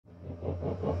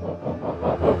Hello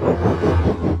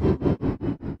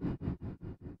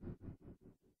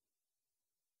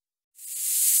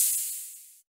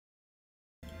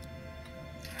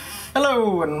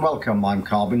and welcome, I'm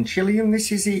Carbon Chili and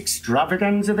this is the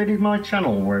extravaganza that is my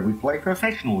channel where we play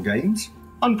professional games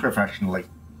unprofessionally.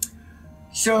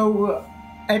 So,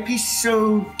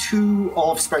 episode 2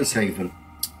 of Space Haven.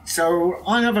 So,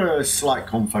 I have a slight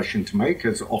confession to make,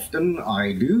 as often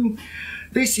I do.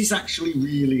 This is actually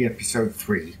really episode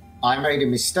 3. I made a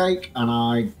mistake and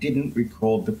I didn't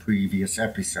record the previous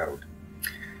episode.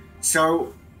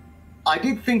 So, I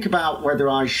did think about whether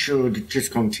I should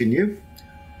just continue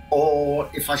or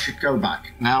if I should go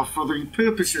back. Now, for the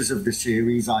purposes of the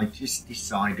series, I just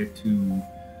decided to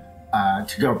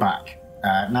go back.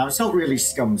 Now, it's not really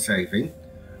scum saving,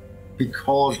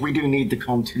 because we do need the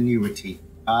continuity.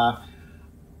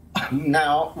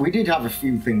 Now, we did have a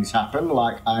few things happen,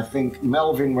 like I think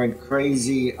Melvin went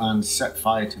crazy and set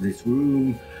fire to this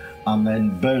room, and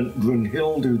then burnt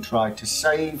Brunhild, who tried to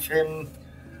save him.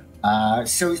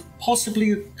 So it's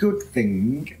possibly a good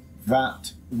thing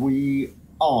that we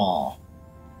are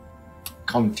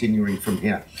continuing from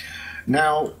here.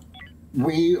 Now,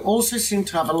 we also seem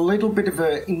to have a little bit of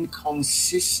an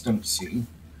inconsistency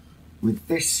with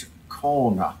this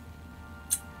corner.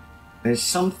 There's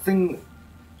something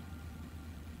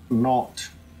not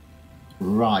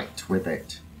right with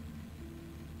it.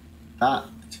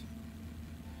 That's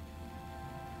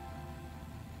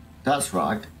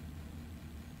right.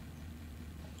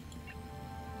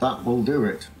 That will do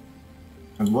it.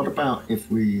 And what about if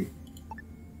we...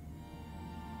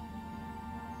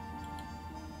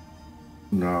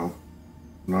 No.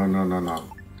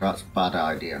 That's a bad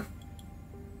idea.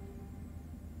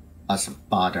 That's a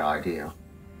bad idea.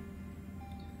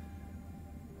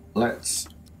 Let's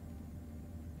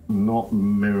not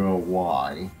mirror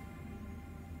Y.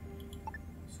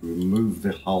 So remove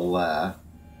the hull there.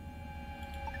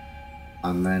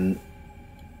 And then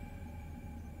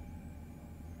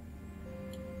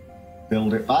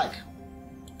build it back.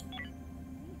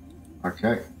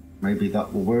 Okay, maybe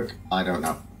that will work. I don't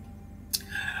know.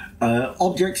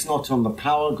 Objects not on the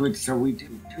power grid, so we do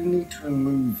need to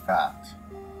remove that.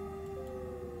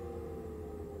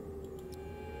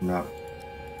 No.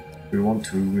 We want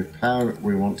to repair it,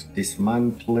 we want to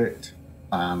dismantle it,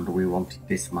 and we want to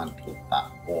dismantle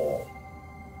that wall.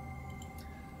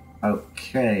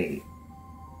 Okay.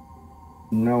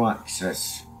 No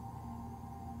access.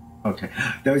 Okay,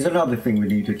 there was another thing we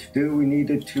needed to do. We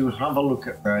needed to have a look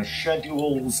at their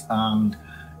schedules and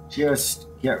just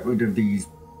get rid of these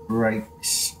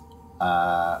breaks,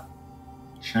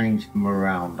 change them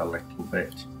around a little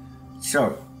bit.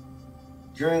 So,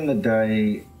 during the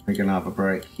day, we're going to have a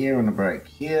break here and a break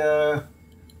here,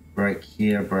 break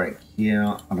here,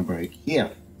 and a break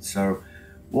here. So,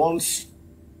 once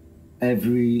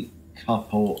every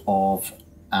couple of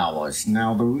hours.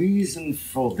 Now, the reason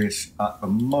for this at the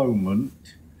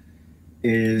moment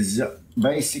is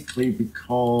basically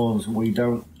because we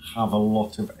don't have a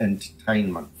lot of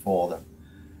entertainment for them.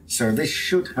 So this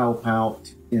should help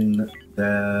out in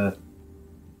the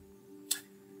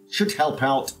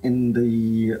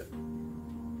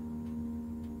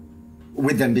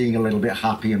with them being a little bit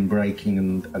happy and breaking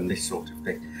and this sort of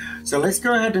thing. So let's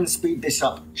go ahead and speed this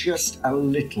up just a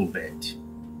little bit.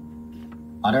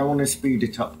 I don't want to speed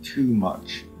it up too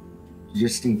much,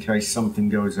 just in case something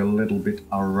goes a little bit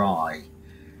awry.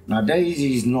 Now,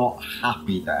 Daisy's not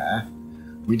happy there.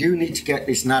 We do need to get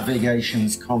this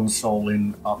navigations console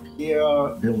in up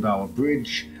here, build our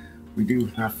bridge. We do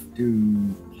have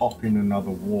to pop in another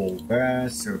wall there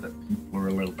so that people are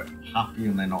a little bit happy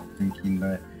and they're not thinking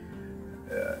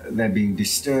they're being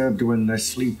disturbed when they're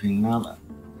sleeping. Now,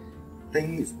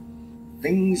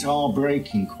 things are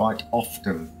breaking quite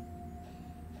often.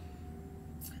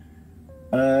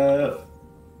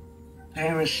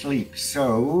 They're asleep,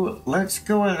 so let's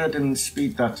go ahead and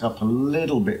speed that up a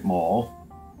little bit more.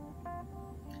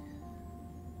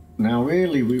 Now,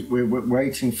 really, we're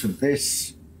waiting for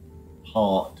this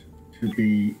part to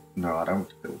be... No, I don't want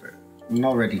to build it. I'm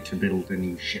not ready to build a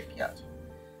new ship yet.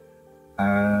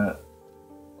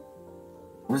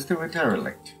 Was there a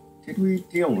derelict? Did we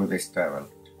deal with this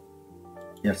derelict?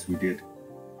 Yes, we did.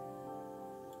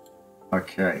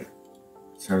 Okay.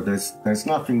 So there's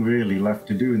nothing really left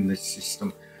to do in this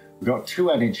system. We've got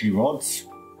 2 energy rods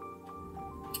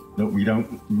that we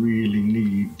don't really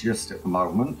need just at the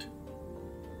moment.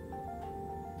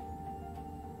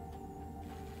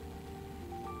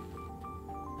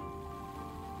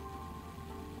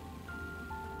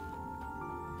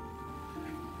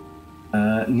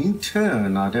 New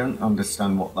turn. I don't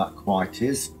understand what that quite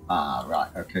is. Ah, right.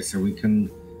 Okay, so we can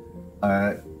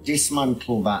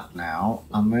dismantle that now,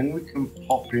 and then we can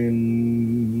pop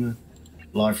in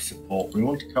life support. We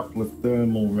want a couple of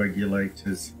thermal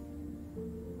regulators.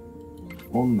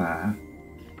 One there.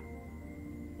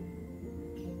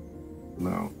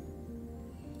 No.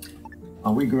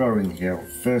 Are we growing here?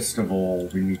 First of all,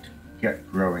 we need to get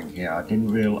growing here. I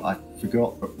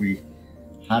forgot that we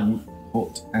hadn't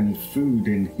put any food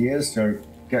in here, so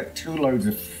get 2 loads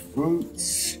of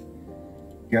fruits,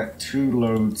 get 2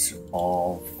 loads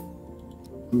of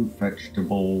fruit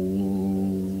vegetables,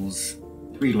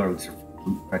 3 loads of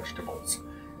fruit vegetables.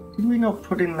 Did we not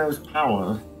put in those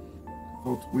power? I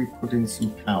thought we put in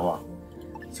some power.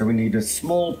 So we need a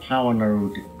small power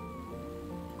node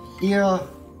here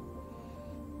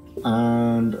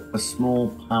and a small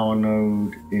power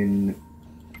node in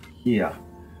here.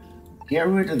 Get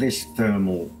rid of this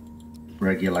thermal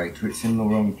regulator, it's in the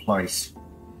wrong place.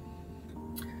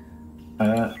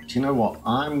 Do you know what?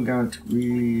 I'm going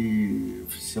to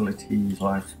facilities,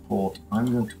 life support.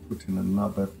 I'm going to put in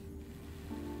another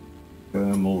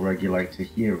thermal regulator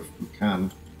here if we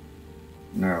can.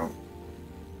 No.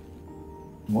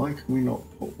 Why can we not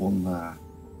put one there?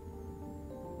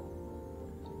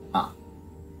 Ah.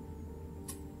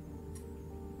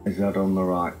 Is that on the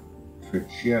right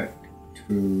trajectory?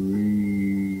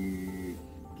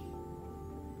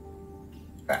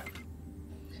 There.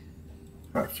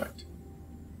 Perfect.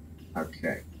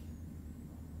 Okay.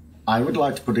 I would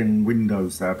like to put in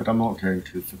windows there, but I'm not going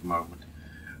to for the moment.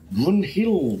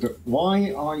 Brunhild,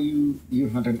 why are you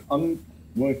had an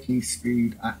unworking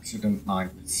speed accident,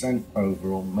 9%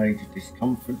 overall, major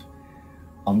discomfort,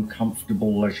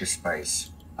 uncomfortable leisure space.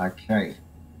 Okay.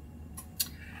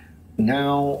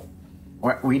 Now,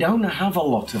 we don't have a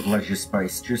lot of leisure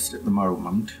space just at the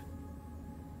moment.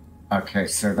 Okay,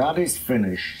 so that is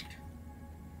finished.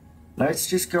 Let's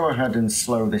just go ahead and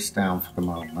slow this down for the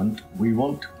moment. We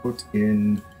want to put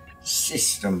in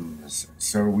systems.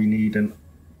 So we need a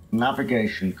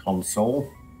navigation console.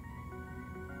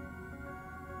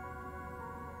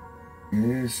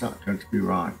 Is that going to be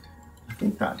right? I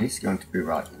think that is going to be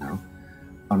right, you know.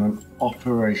 And an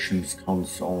operations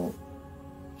console.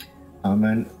 And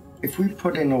then if we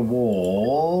put in a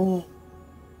wall,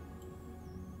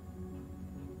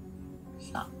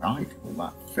 is that right? Will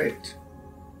that fit?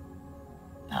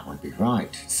 That would be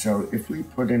right. So if we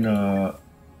put in a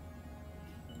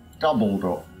double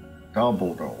door,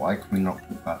 why can we not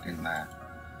put that in there?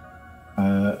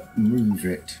 Move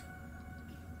it.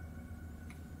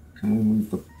 Can we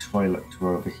move the toilet to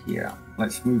over here?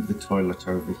 Let's move the toilet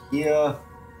over here.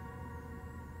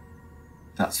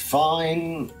 That's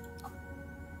fine.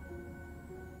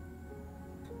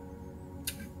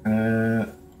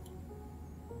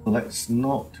 Let's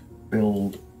not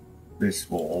build this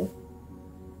wall.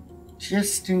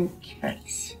 Just in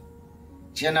case.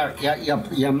 Do you know,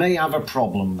 you may have a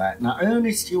problem there. Now,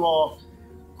 Ernest, you are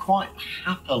quite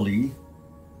happily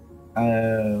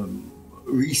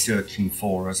researching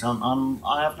for us.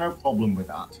 I have no problem with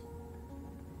that.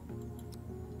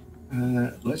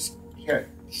 Let's get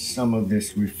some of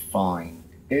this refined.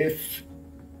 If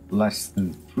less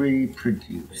than 3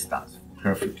 produce, that's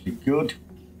perfectly good.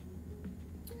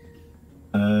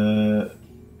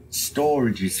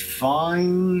 Storage is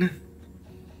fine.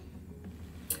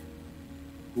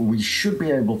 We should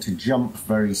be able to jump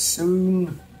very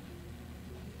soon.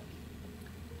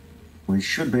 We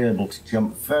should be able to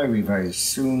jump very, very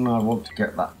soon. I want to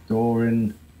get that door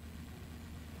in.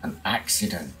 An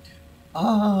accident.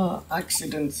 Ah,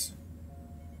 accidents.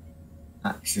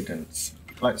 Accidents.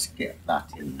 Let's get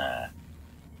that in there.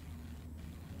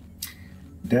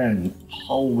 Then,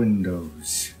 hull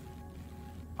windows.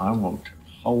 I want a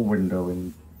hull window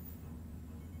in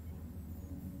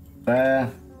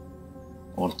there.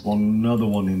 I want another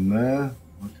one in there.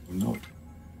 Why can we not?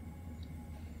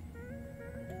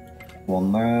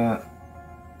 One there.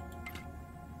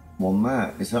 One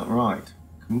there. Is that right?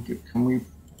 Can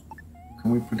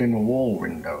we put in a wall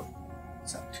window?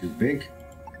 Is that too big?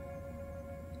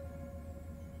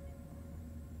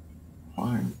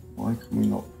 Why can we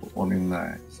not put one in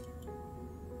there?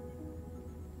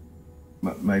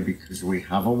 Maybe because we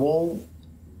have a wall?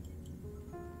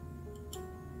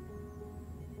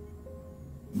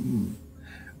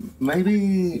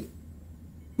 Maybe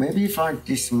if I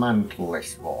dismantle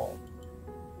this wall.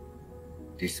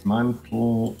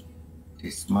 Dismantle,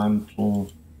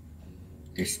 dismantle,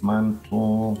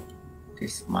 dismantle,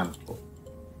 dismantle.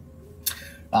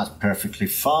 That's perfectly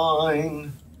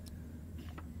fine.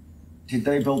 Did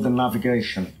they build the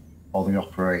navigation or the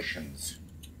operations?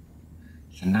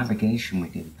 The navigation we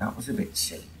did, that was a bit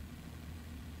silly.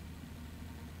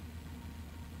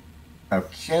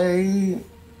 Okay.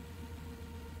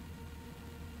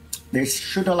 This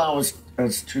should allow us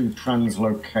to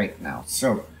translocate now.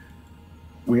 So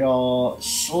we are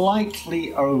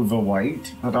slightly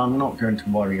overweight, but I'm not going to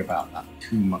worry about that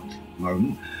too much at the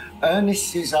moment.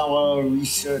 Ernest is our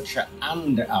researcher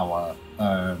and our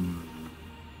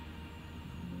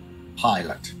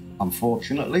pilot,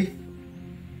 unfortunately.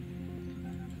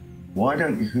 Why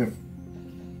don't you have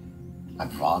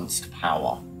advanced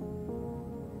power?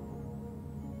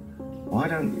 Why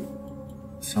don't you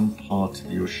some part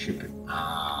of your ship?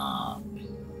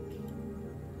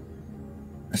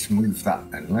 Let's move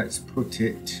that then. Let's put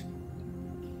it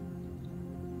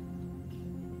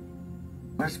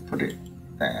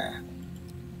there.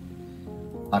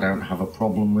 I don't have a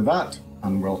problem with that,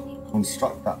 and we'll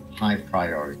construct that high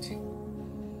priority.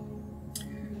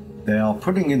 They are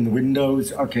putting in the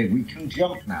windows. Okay, we can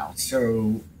jump now,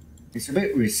 so it's a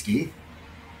bit risky.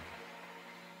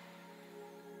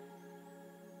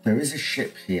 There is a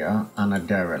ship here and a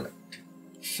derelict.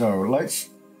 So let's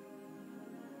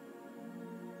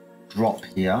drop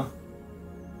here.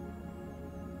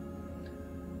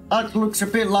 That looks a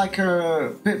bit like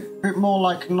a bit more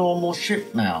like a normal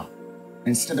ship now,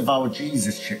 instead of our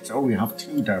Jesus ships. Oh, we have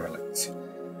two derelicts.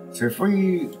 So if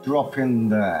we drop in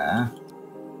there.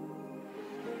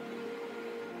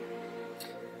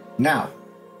 Now,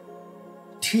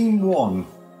 Team 1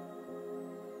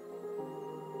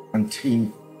 and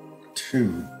Team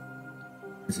 2.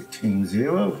 Is it Team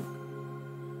 0?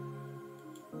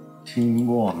 Team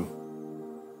 1.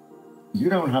 You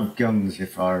don't have guns,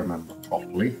 if I remember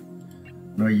properly.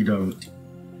 No, you don't.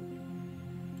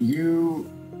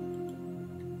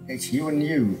 It's you and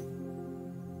you.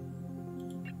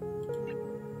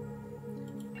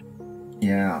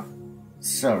 Yeah.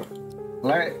 So,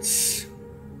 let's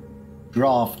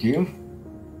draft you.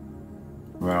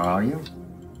 Where are you?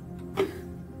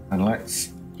 And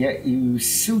let's get you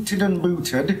suited and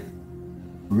booted.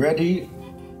 Ready.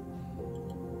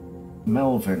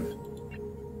 Melvin.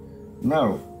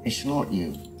 No, it's not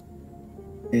you.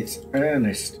 It's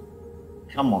Ernest.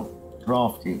 Come on,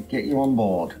 draft you. Get you on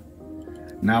board.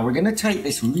 Now we're going to take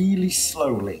this really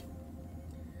slowly,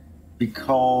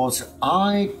 because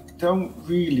I don't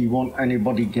really want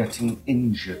anybody getting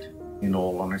injured, in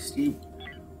all honesty.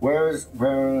 Whereas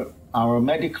where our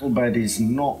medical bed is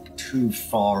not too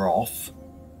far off.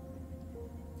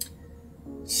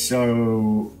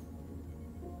 So,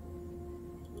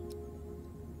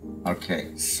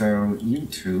 okay, so you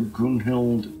two,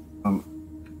 Gunhild,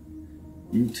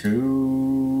 you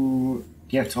two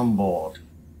get on board.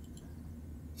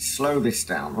 Slow this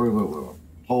down. We'll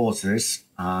pause this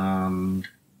and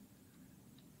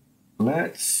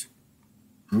let's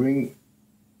bring.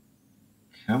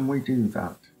 Can we do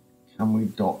that? Can we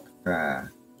dock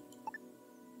there?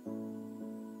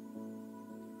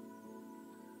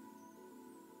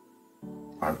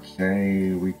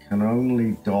 Okay, we can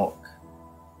only dock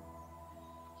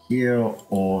here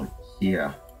or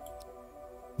here.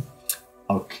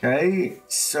 Okay,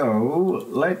 so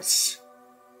let's.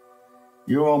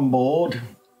 You're on board.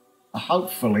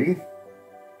 Hopefully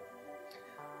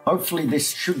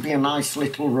this should be a nice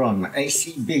little run.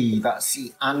 ACB, that's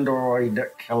the Android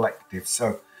Collective.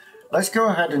 So let's go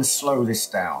ahead and slow this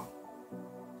down.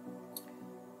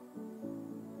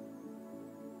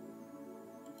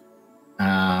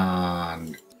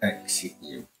 And exit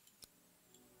you.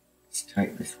 Let's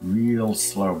take this real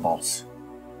slow, boss.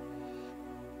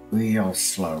 Real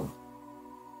slow.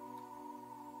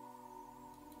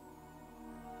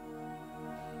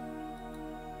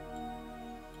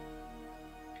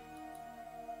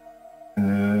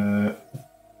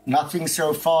 Nothing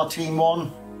so far, Team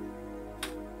 1.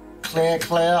 Clear,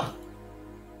 clear.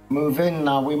 Move in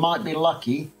now. We might be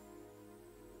lucky.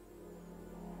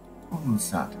 What's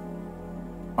that?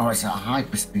 Oh, it's a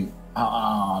hyperspeed.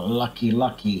 Ah, lucky,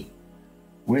 lucky.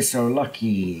 We're so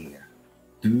lucky.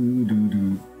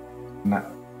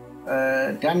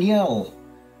 Danielle.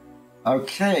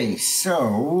 Okay,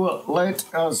 so let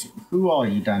us. Who are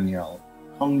you, Danielle?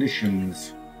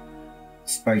 Conditions.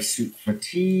 Spacesuit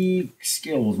fatigue.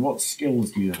 Skills. What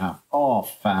skills do you have? Oh,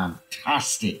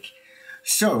 fantastic.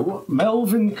 So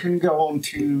Melvin can go on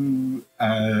to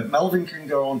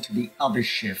the other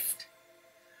shift,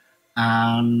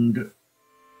 and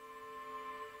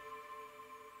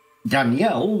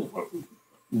Danielle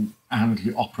and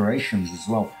the operations as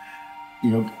well.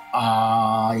 You're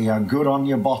good on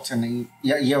your botany.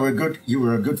 Yeah, you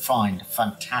were a good find.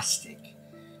 Fantastic.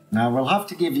 Now we'll have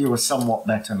to give you a somewhat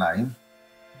better name.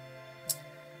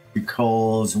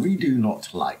 because we do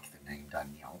not like the name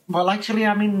Danielle. Well, actually,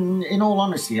 I mean, in all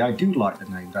honesty, I do like the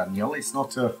name Danielle. It's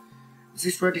not a... Is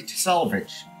this ready to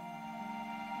salvage?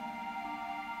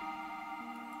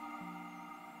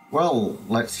 Well,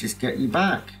 let's just get you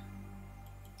back.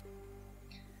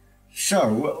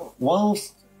 So,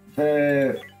 whilst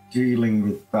they're dealing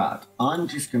with that, I'm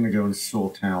just going to go and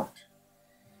sort out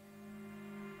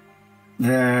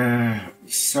there.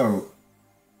 So,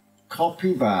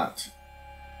 copy that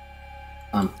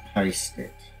and paste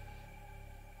it.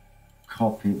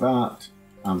 Copy that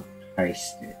and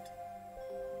paste it.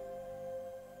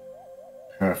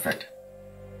 Perfect.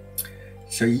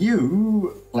 So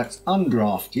you, let's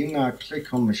undraft you. Now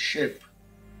click on the ship.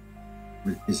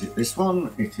 Is it this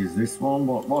one? It is this one.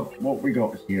 What we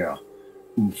got here?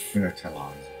 Ooh,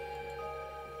 fertilizer.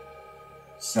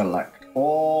 Select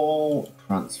all,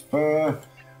 transfer.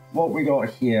 What we got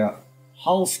here?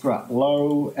 Hull scrap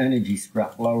low, energy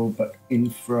scrap low, but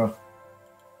infra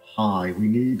high. We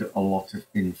need a lot of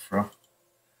infra.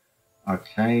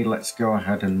 Okay, let's go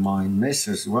ahead and mine this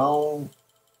as well.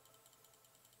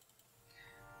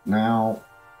 Now,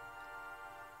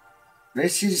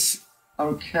 this is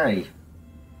okay.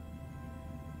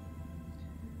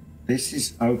 This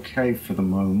is okay for the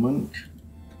moment.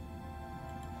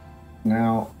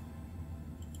 Now,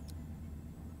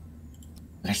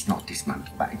 let's not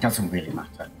dismantle that. It doesn't really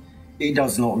matter. It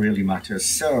does not really matter.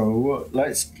 So,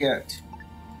 let's get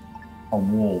a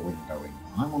wall window in.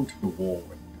 I wanted a wall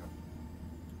window.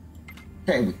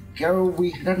 There we go.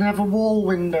 We can have a wall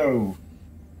window.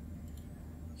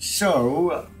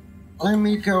 So, let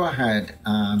me go ahead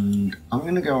and I'm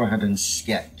going to go ahead and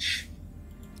sketch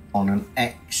on an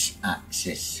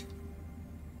x-axis.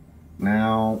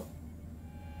 Now,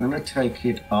 I'm going to take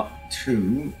it up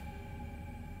to,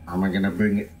 and we're going to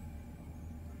bring it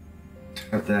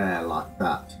to there like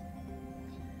that.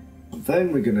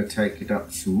 Then we're going to take it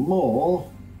up some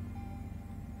more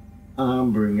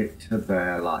and bring it to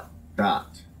there like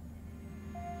that.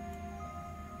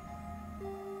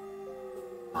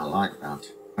 I like that.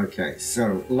 Okay,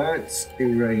 so let's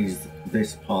erase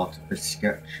this part of the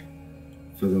sketch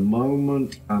for the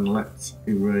moment, and let's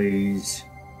erase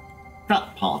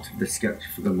that part of the sketch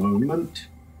for the moment,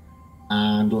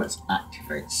 and let's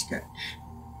activate sketch.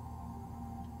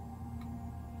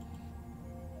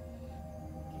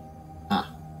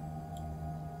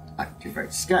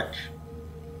 Activate sketch.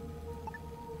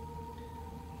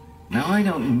 Now I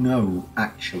don't know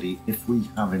actually if we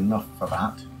have enough for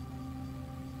that.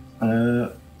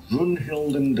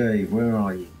 Runhild and Dave, where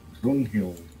are you?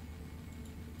 Runhild.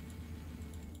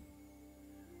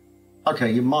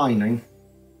 Okay, you're mining.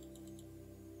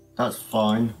 That's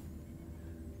fine.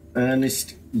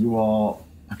 Ernest, you are...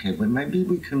 Okay, but maybe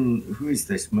we can... Who is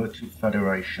this? Merchant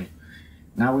Federation.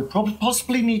 Now, we probably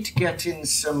possibly need to get in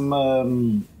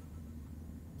some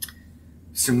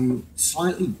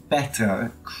slightly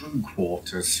better crew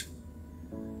quarters,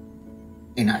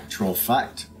 in actual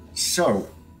fact. So,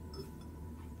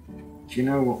 do you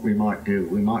know what we might do?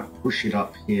 We might push it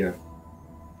up here.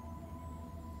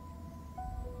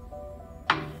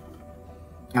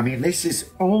 I mean, this is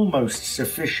almost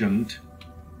sufficient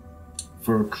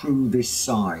for a crew this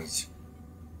size.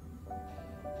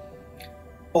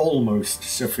 Almost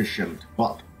sufficient,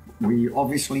 but we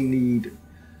obviously need...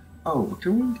 Oh,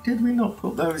 did we not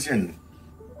put those in?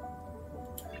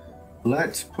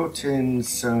 Let's put in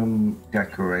some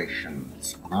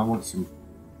decorations. I want some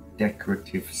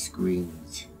decorative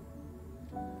screens.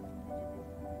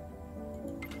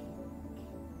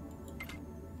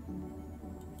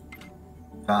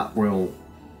 That will...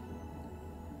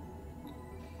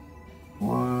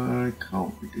 Why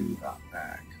can't we do that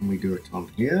there? Can we do it on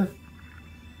here?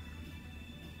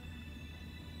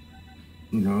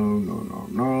 No, no, no,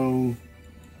 no.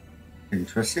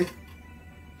 Interesting.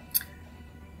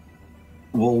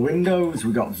 Wall windows,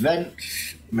 we got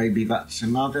vents. Maybe that's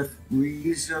another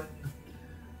reason.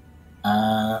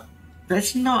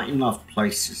 There's not enough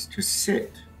places to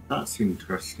sit. That's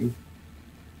interesting.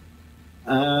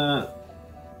 I'm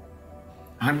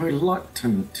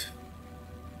reluctant.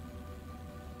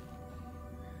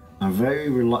 I'm very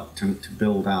reluctant to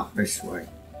build out this way.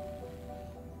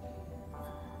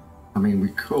 I mean, we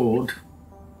could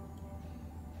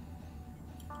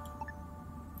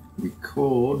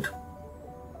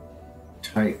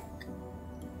take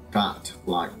that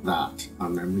like that,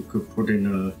 and then we could put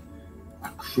in a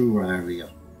crew area,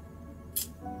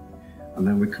 and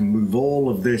then we can move all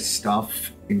of this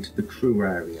stuff into the crew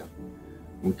area.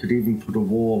 We could even put a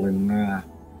wall in there.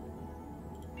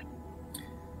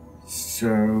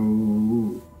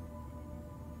 So,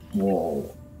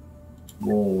 wall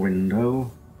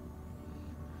window.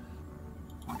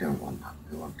 don't want that.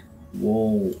 We want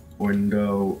wall,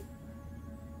 window,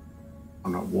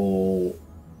 and a wall,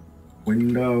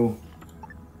 window,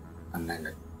 and then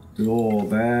a door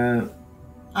there,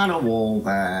 and a wall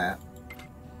there,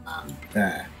 and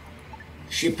there.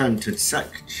 Ship entered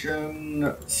section.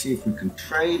 Let's see if we can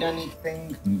trade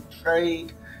anything. Can we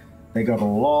trade? They got a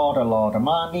lot of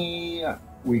money.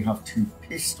 We have 2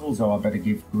 pistols. Oh, I better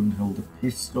give Gunhild a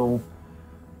pistol.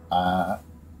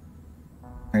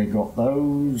 They got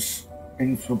those.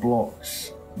 Infra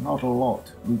blocks. Not a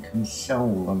lot. We can sell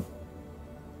them.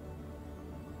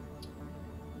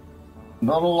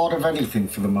 Not a lot of anything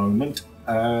for the moment.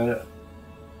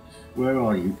 Where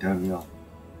are you, Danielle?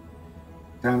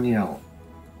 Danielle.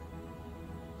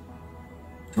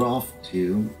 Draft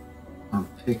you and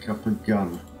pick up a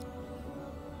gun.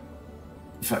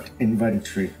 In fact,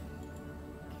 inventory.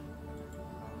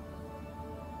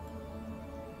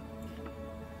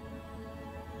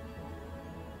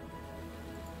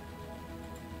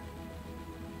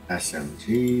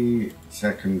 SMG,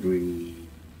 secondary,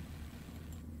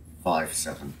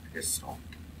 5.7 pistol.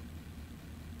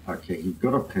 Okay, you've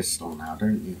got a pistol now,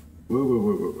 don't you?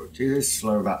 Whoa. Just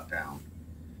slow that down.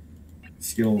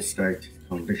 Skill status,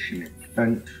 condition,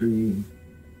 infantry.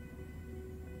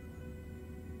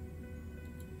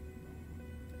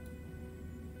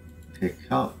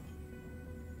 Pick up.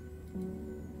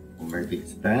 Or maybe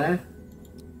it's there.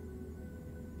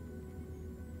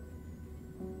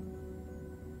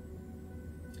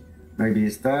 Maybe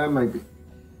it's there, maybe...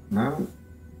 No.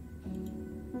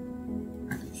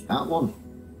 Maybe it's that one.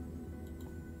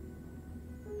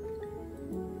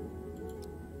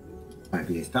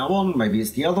 Maybe it's that one, maybe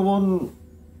it's the other one.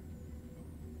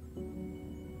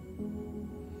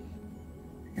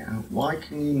 Yeah, why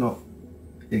can you not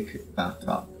pick that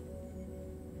up?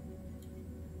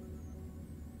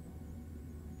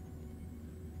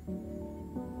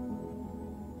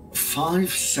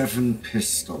 .57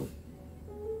 pistol.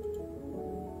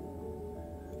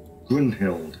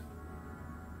 Gunhild.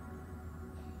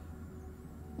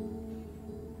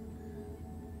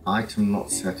 Item not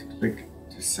set. Click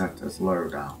to set as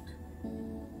loadout.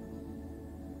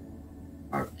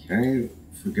 Okay,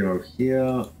 if we go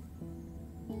here.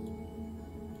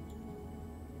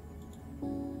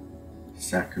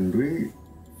 Secondary,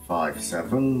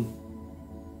 5.7.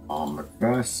 Armored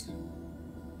vest.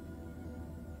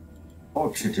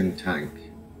 Oxygen tank.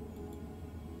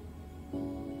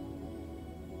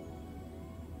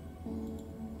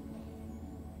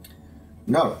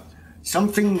 No,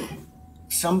 something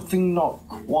not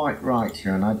quite right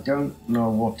here, and I don't know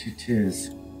what it is.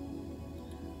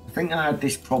 I think I had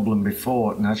this problem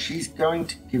before. Now she's going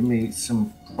to give me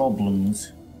some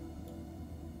problems.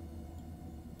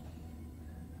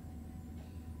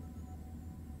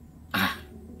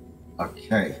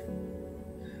 Okay.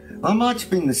 That might have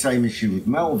been the same issue with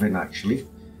Melvin, actually,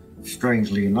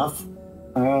 strangely enough.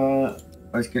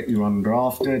 Let's get you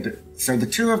undrafted. So the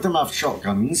 2 of them have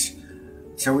shotguns.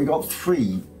 So we got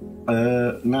 3.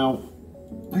 Now,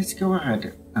 let's go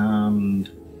ahead. And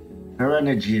her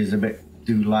energy is a bit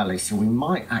doolally, so we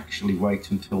might actually wait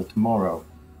until tomorrow.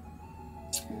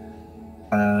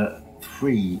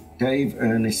 3. Dave,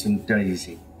 Ernest, and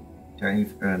Daisy.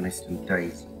 Dave, Ernest, and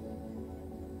Daisy.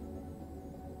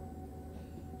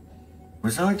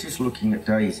 Was I just looking at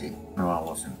Daisy? No, I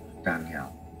wasn't.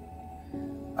 Danielle.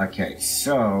 Okay,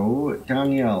 so,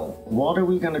 Danielle. What are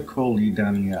we going to call you,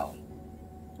 Danielle?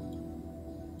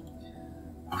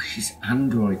 Oh, she's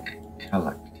Android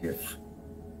Collective.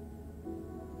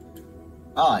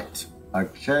 Right.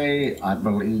 Okay, I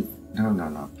believe...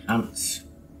 No. Pants.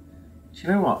 Do you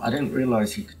know what? I didn't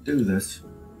realise you could do this.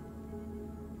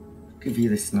 Give you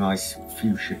this nice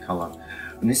fuchsia colour.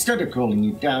 And instead of calling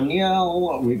you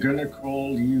Danielle, we're going to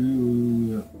call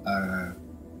you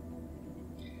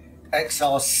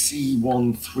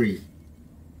XRC13.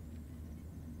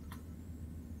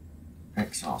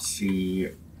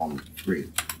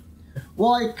 XRC13.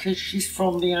 Why? Because she's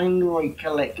from the Android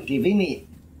Collective, innit?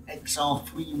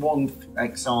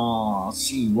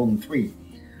 XRC13.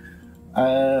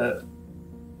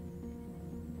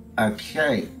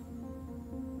 Okay.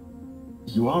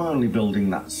 You are only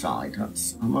building that side. I'm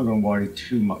not going to worry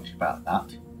too much about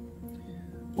that.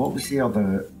 What was the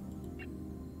other?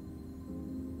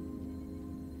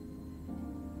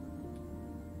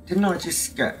 Didn't I just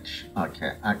sketch?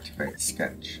 Okay, activate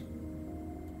sketch.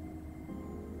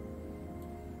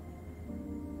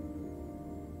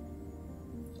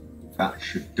 That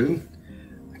should do.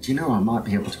 Do you know, I might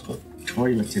be able to put a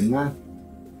toilet in there.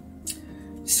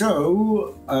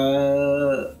 So,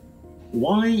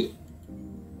 why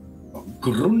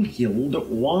Grunhild,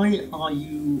 why are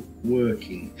you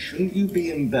working? Shouldn't you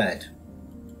be in bed?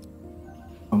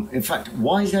 In fact,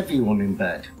 why is everyone in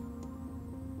bed?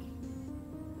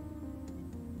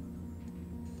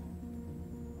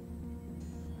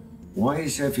 Why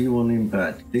is everyone in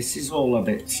bed? This is all a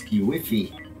bit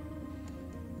skew-iffy.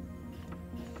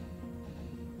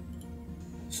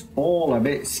 It's all a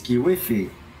bit skew-iffy.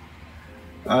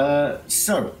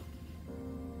 So,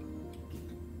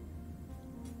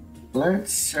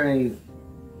 let's say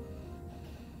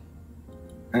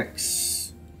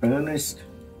Ernest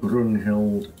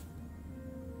Brunhild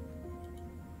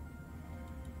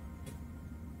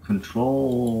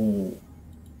control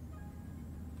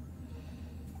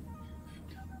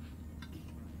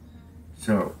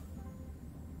so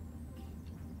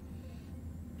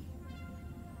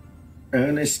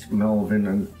Ernest, Melvin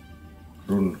and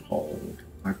Grunhold.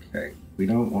 Okay, we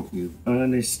don't want you.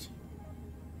 Ernest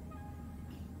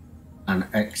and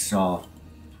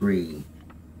XR3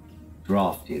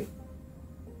 draft you.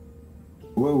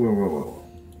 Whoa.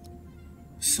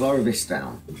 Slow this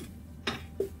down.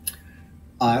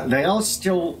 They are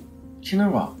still. Do you know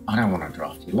what? I don't want to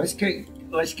draft you. Let's get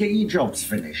your jobs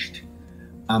finished,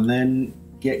 and then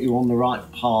get you on the right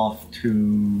path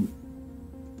to.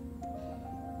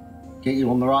 Get you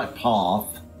on the right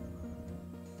path.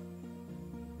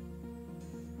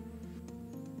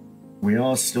 We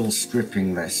are still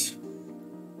stripping this.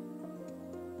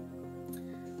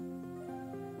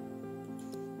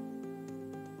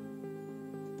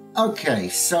 Okay,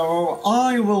 so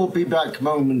I will be back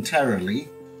momentarily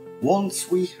once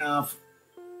we have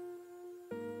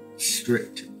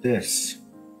stripped this.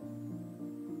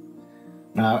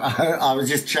 Now, I was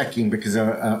just checking because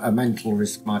a mental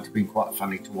risk might have been quite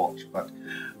funny to watch, but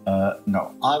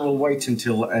no, I will wait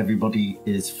until everybody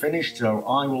is finished, so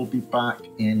I will be back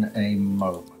in a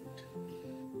moment.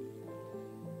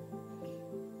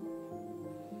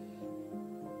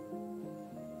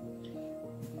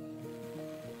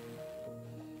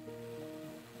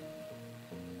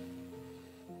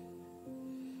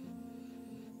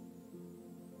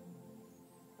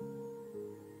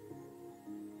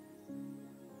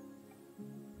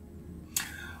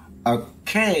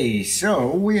 Okay,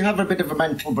 so we have a bit of a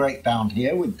mental breakdown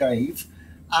here with Dave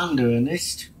and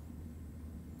Ernest.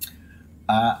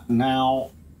 Now,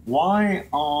 why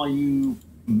are you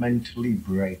mentally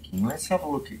breaking? Let's have a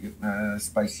look at your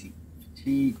spacey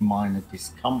fatigue, minor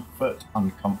discomfort,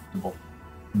 uncomfortable,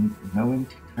 no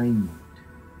entertainment.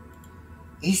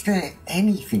 Is there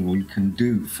anything we can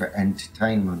do for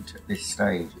entertainment at this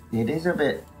stage? It is a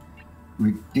bit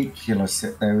ridiculous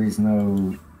that there is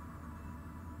nothing.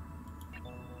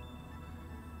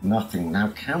 Now,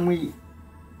 can we...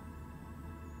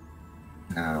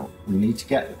 No, we need to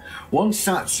get... Once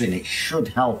that's in, it should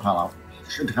help out.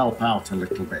 Should help out a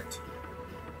little bit.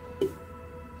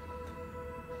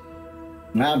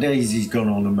 Now Daisy's gone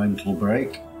on a mental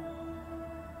break.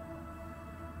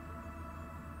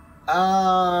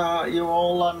 You're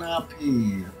all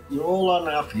unhappy. You're all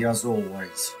unhappy as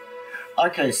always.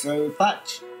 Okay, so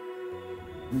that...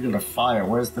 We got a fire.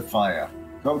 Where's the fire?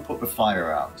 Don't put the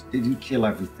fire out. Did you kill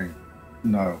everything?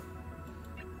 No.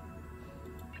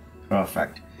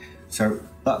 Perfect. So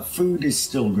that food is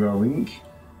still growing.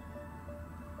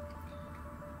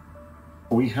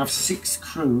 We have 6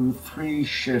 crew, 3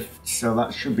 shifts, so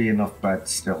that should be enough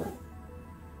beds still.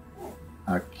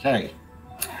 Okay.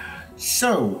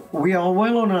 So we are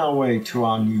well on our way to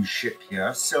our new ship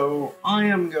here, so I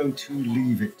am going to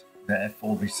leave it there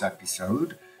for this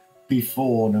episode.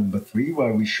 Before number 3,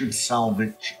 where we should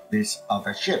salvage this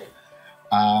other ship.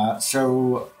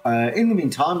 In the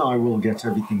meantime, I will get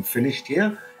everything finished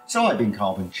here. So I've been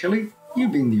Carbon Chili,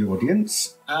 you've been the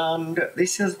audience, and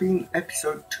this has been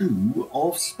episode 2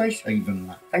 of Space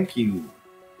Haven. Thank you.